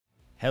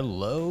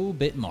Hello,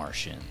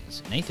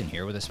 Bitmartians. Nathan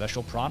here with a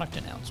special product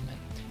announcement.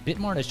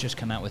 Bitmart has just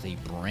come out with a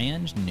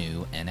brand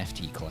new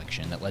NFT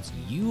collection that lets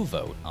you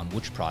vote on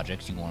which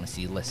projects you want to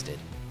see listed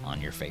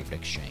on your favorite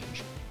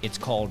exchange. It's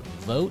called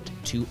Vote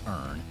to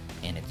Earn,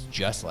 and it's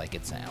just like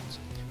it sounds.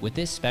 With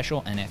this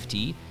special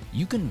NFT,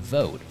 you can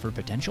vote for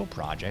potential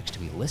projects to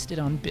be listed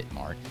on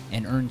Bitmart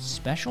and earn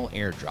special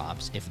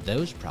airdrops if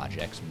those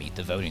projects meet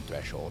the voting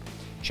threshold.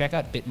 Check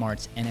out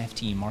Bitmart's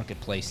NFT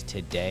marketplace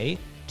today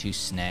to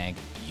snag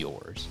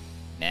yours.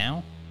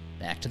 Now,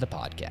 back to the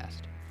podcast.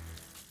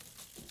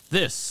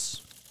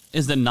 This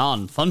is the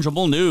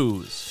non-fungible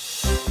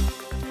news.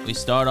 We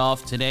start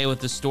off today with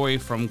the story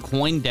from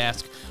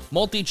CoinDesk.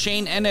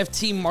 Multi-chain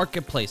NFT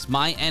marketplace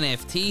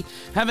MyNFT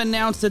have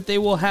announced that they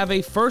will have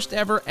a first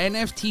ever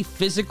NFT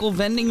physical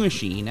vending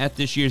machine at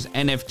this year's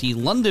NFT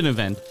London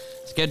event,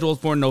 scheduled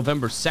for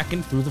November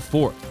 2nd through the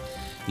 4th.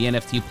 The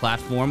NFT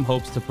platform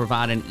hopes to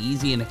provide an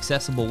easy and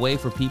accessible way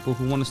for people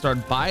who want to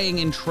start buying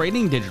and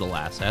trading digital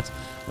assets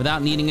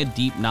without needing a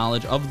deep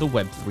knowledge of the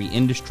Web3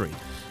 industry.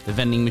 The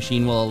vending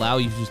machine will allow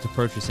users to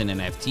purchase an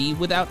NFT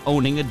without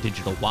owning a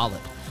digital wallet.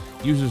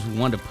 Users who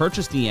want to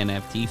purchase the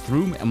NFT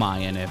through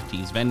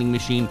MyNFT's vending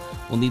machine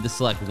will need to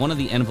select one of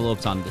the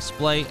envelopes on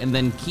display and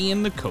then key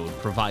in the code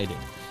provided.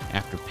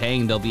 After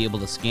paying, they'll be able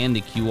to scan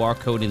the QR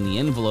code in the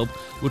envelope,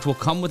 which will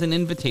come with an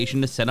invitation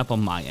to set up a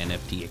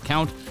MyNFT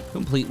account,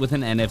 complete with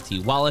an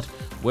NFT wallet,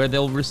 where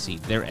they'll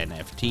receive their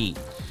NFT.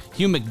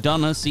 Hugh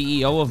McDonough,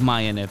 CEO of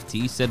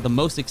MyNFT, said the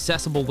most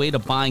accessible way to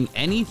buying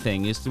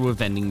anything is through a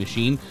vending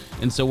machine,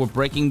 and so we're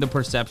breaking the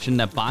perception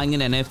that buying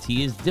an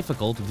NFT is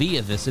difficult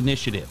via this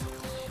initiative.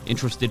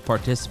 Interested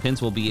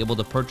participants will be able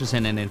to purchase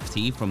an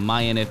NFT from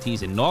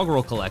MyNFT's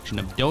inaugural collection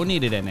of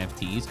donated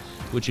NFTs,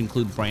 which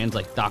include brands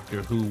like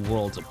Doctor Who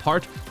Worlds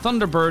Apart,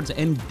 Thunderbirds,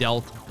 and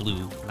Delft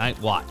Blue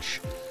Nightwatch.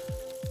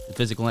 The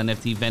physical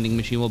NFT vending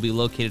machine will be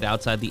located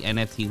outside the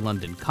NFT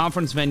London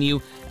conference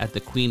venue at the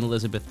Queen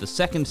Elizabeth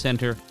II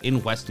Centre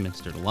in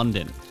Westminster,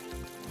 London.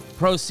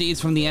 Proceeds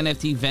from the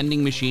NFT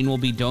vending machine will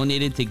be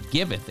donated to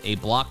Giveth, a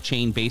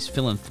blockchain-based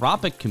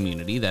philanthropic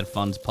community that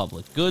funds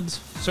public goods,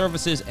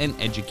 services, and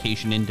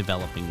education in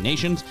developing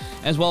nations,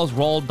 as well as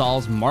Roald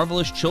Dahl's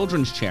Marvelous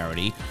Children's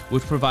Charity,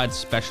 which provides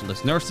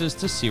specialist nurses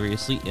to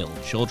seriously ill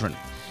children.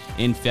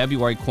 In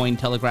February,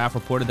 Cointelegraph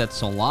reported that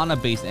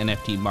Solana-based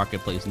NFT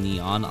marketplace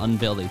Neon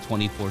unveiled a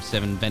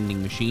 24/7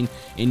 vending machine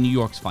in New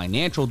York's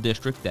financial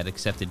district that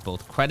accepted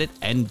both credit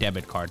and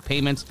debit card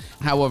payments.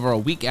 However, a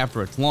week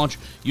after its launch,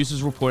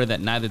 users reported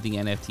that neither the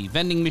NFT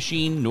vending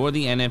machine nor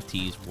the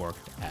NFTs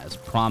worked as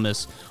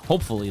promised.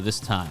 Hopefully this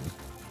time,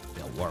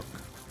 they'll work.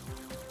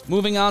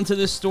 Moving on to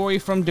this story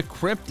from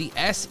Decrypt, the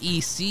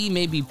SEC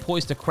may be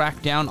poised to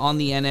crack down on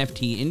the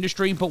NFT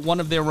industry, but one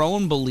of their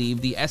own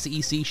believe the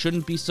SEC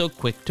shouldn't be so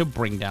quick to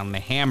bring down the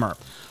hammer.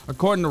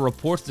 According to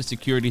reports, the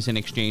Securities and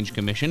Exchange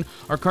Commission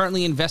are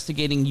currently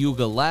investigating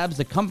Yuga Labs,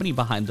 the company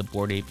behind the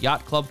Bored Ape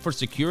Yacht Club, for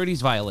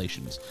securities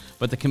violations.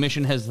 But the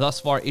commission has thus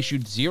far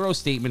issued zero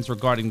statements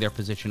regarding their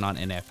position on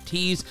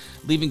NFTs,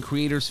 leaving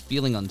creators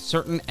feeling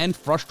uncertain and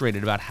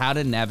frustrated about how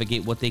to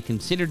navigate what they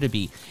consider to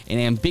be an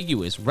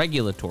ambiguous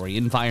regulatory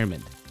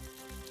environment.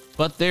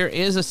 But there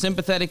is a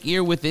sympathetic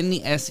ear within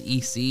the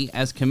SEC,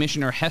 as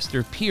Commissioner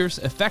Hester Pierce,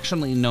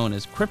 affectionately known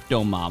as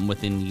Crypto Mom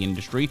within the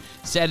industry,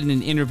 said in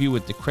an interview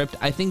with Decrypt,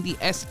 "I think the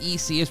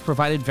SEC has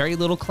provided very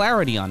little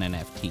clarity on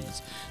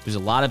NFTs. There's a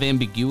lot of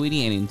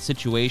ambiguity, and in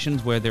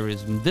situations where there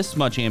is this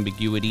much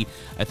ambiguity,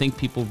 I think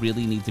people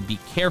really need to be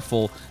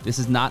careful. This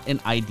is not an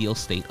ideal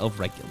state of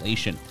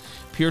regulation."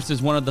 Pierce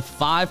is one of the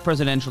 5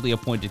 presidentially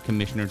appointed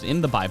commissioners in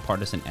the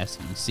bipartisan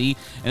SEC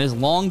and has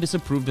long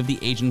disapproved of the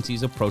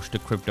agency's approach to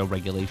crypto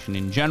regulation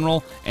in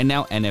general, and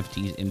now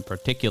NFTs in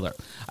particular.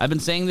 "I've been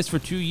saying this for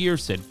 2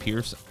 years, said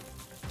Pierce.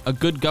 A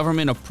good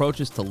government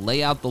approach is to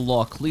lay out the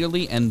law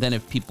clearly, and then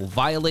if people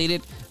violate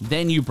it,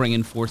 then you bring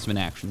enforcement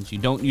actions. You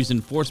don't use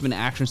enforcement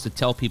actions to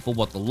tell people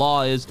what the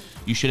law is.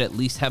 You should at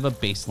least have a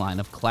baseline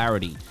of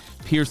clarity."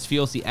 Pierce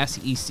feels the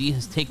SEC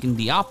has taken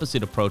the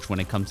opposite approach when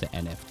it comes to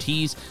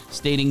NFTs,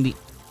 stating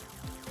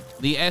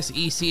the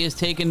SEC has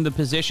taken the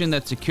position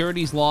that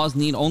securities laws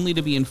need only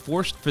to be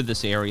enforced for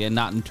this area,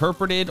 not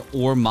interpreted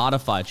or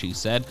modified, she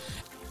said.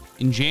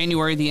 In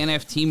January, the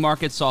NFT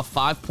market saw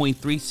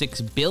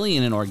 $5.36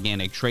 billion in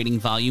organic trading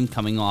volume,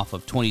 coming off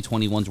of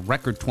 2021's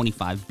record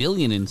 $25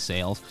 billion in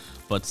sales.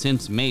 But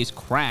since May's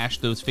crash,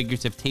 those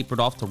figures have tapered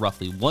off to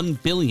roughly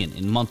 $1 billion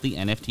in monthly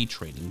NFT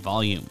trading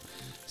volume.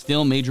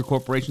 Still, major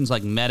corporations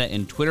like Meta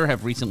and Twitter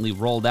have recently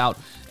rolled out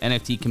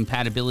NFT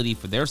compatibility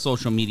for their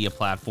social media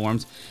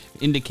platforms,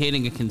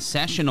 indicating a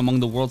concession among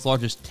the world's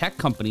largest tech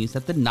companies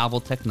that the novel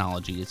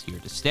technology is here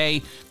to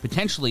stay,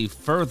 potentially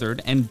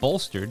furthered and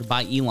bolstered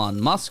by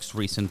Elon Musk's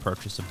recent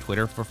purchase of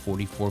Twitter for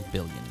 $44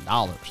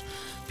 billion.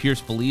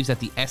 Pierce believes that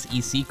the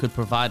SEC could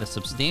provide a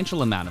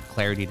substantial amount of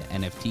clarity to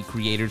NFT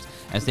creators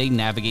as they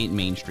navigate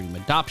mainstream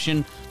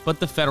adoption, but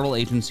the federal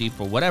agency,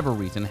 for whatever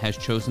reason, has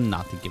chosen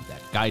not to give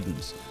that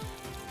guidance.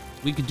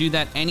 We could do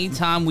that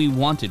anytime we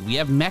wanted. We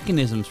have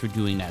mechanisms for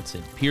doing that,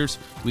 said Pierce.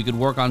 We could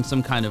work on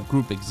some kind of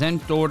group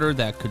exempt order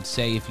that could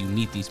say if you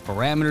meet these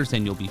parameters,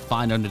 then you'll be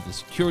fined under the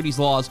securities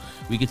laws.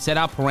 We could set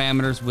out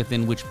parameters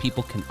within which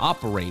people can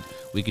operate.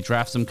 We could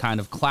draft some kind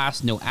of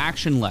class no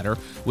action letter,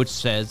 which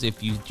says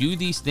if you do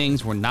these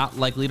things, we're not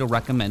likely to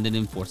recommend an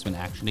enforcement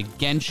action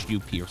against you,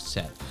 Pierce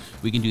said.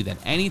 We can do that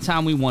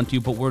anytime we want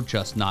to, but we're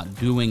just not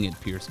doing it,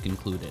 Pierce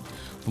concluded.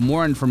 For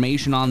more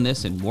information on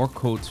this and more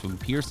quotes from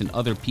Pierce and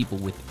other people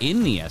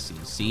within the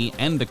SEC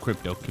and the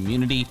crypto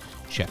community,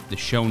 check the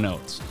show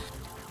notes.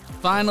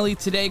 Finally,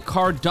 today,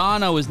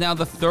 Cardano is now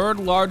the third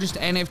largest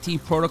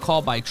NFT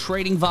protocol by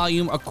trading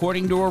volume,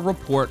 according to a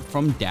report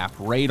from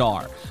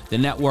DappRadar. The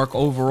network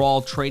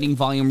overall trading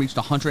volume reached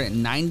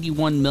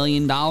 $191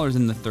 million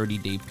in the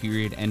 30-day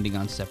period ending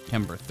on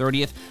September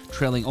 30th,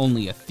 trailing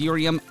only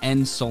Ethereum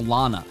and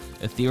Solana.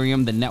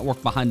 Ethereum, the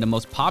network behind the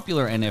most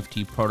popular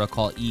NFT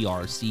protocol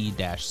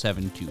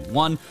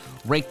ERC-721,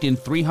 raked in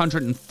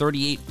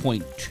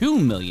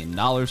 $338.2 million,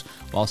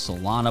 while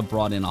Solana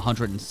brought in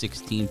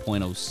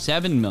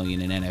 $116.07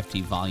 million in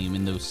NFT volume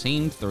in those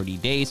same 30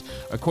 days,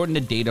 according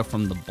to data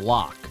from the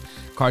block.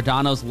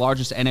 Cardano's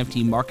largest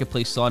NFT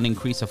marketplace saw an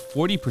increase of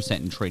 40%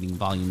 in trading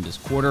volume this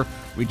quarter,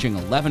 reaching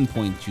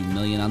 $11.2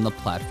 million on the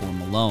platform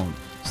alone.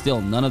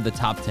 Still, none of the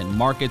top 10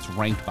 markets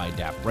ranked by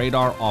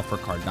DappRadar offer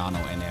Cardano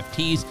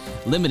NFTs,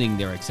 limiting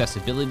their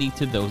accessibility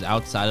to those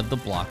outside of the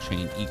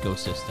blockchain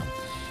ecosystem.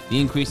 The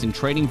increase in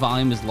trading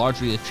volume is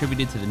largely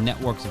attributed to the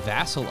network's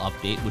Vassal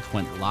update, which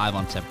went live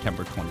on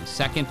September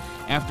 22nd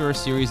after a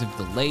series of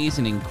delays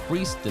and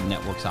increased the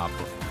network's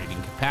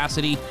operating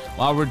capacity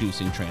while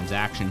reducing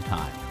transaction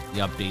time.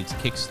 The updates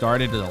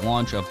kick-started the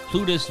launch of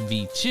Plutus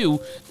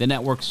V2, the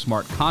network's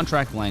smart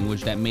contract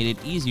language that made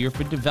it easier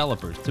for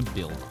developers to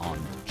build on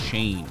the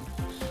chain.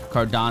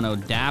 Cardano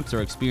dApps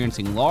are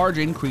experiencing large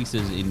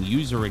increases in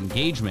user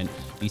engagement.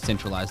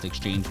 Decentralized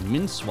exchange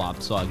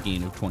MintSwap saw a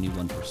gain of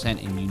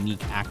 21% in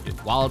unique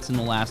active wallets in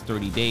the last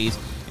 30 days,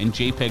 and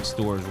JPEG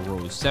stores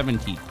rose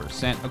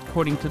 17%,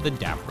 according to the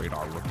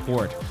DappRadar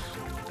report.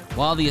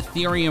 While the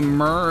Ethereum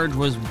merge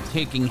was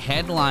taking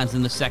headlines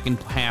in the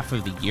second half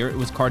of the year, it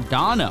was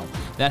Cardano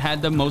that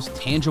had the most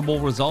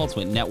tangible results,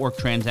 with network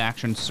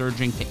transactions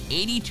surging to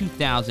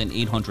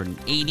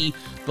 82,880,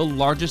 the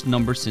largest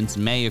number since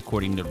May,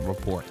 according to the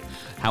report.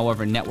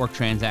 However, network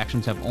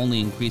transactions have only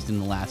increased in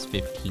the last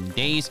 15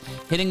 days,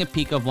 hitting a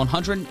peak of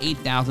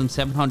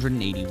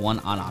 108,781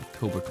 on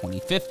October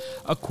 25th,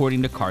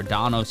 according to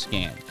Cardano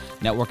Scan.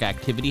 Network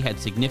activity had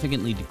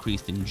significantly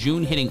decreased in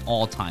June, hitting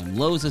all-time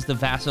lows as the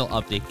Vassal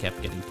update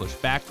kept getting pushed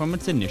back from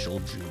its initial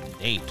June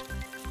date.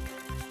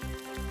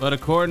 But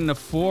according to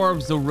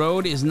Forbes, the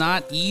road is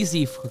not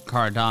easy for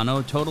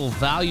Cardano. Total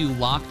value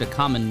locked, a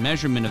common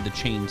measurement of the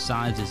chain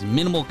size, is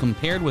minimal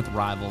compared with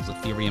rivals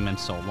Ethereum and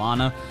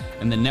Solana,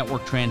 and the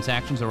network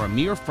transactions are a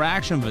mere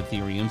fraction of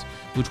Ethereum's,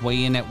 which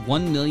weigh in at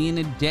 1 million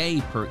a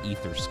day per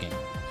Etherscan.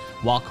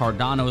 While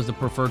Cardano is the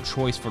preferred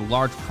choice for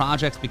large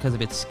projects because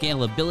of its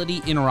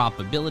scalability,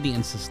 interoperability,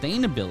 and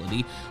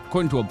sustainability,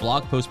 according to a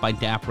blog post by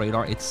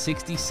DappRadar, its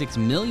 66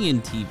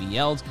 million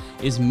TVLs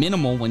is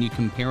minimal when you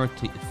compare it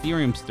to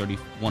Ethereum's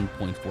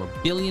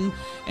 31.4 billion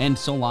and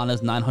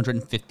Solana's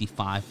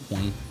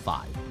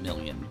 $955.5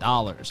 million.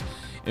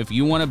 If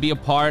you want to be a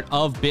part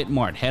of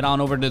Bitmart, head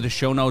on over to the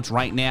show notes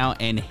right now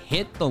and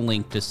hit the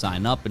link to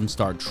sign up and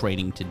start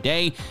trading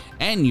today,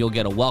 and you'll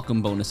get a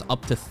welcome bonus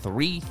up to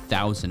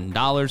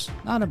 $3,000.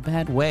 Not a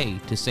bad way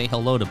to say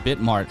hello to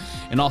Bitmart.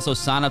 And also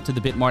sign up to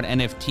the Bitmart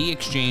NFT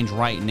exchange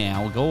right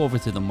now. Go over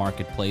to the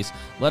marketplace.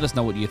 Let us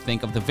know what you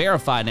think of the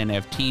verified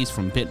NFTs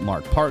from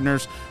Bitmart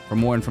partners. For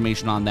more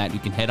information on that, you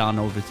can head on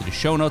over to the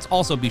show notes.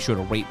 Also, be sure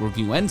to rate,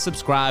 review, and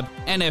subscribe.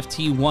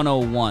 NFT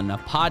 101, a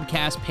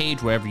podcast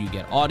page wherever you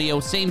get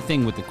audio. Same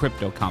thing with the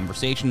Crypto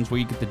Conversations,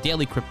 where you get the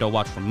daily crypto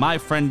watch from my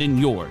friend and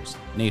yours,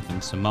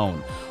 Nathan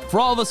Simone.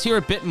 For all of us here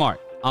at Bitmart,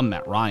 I'm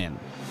Matt Ryan.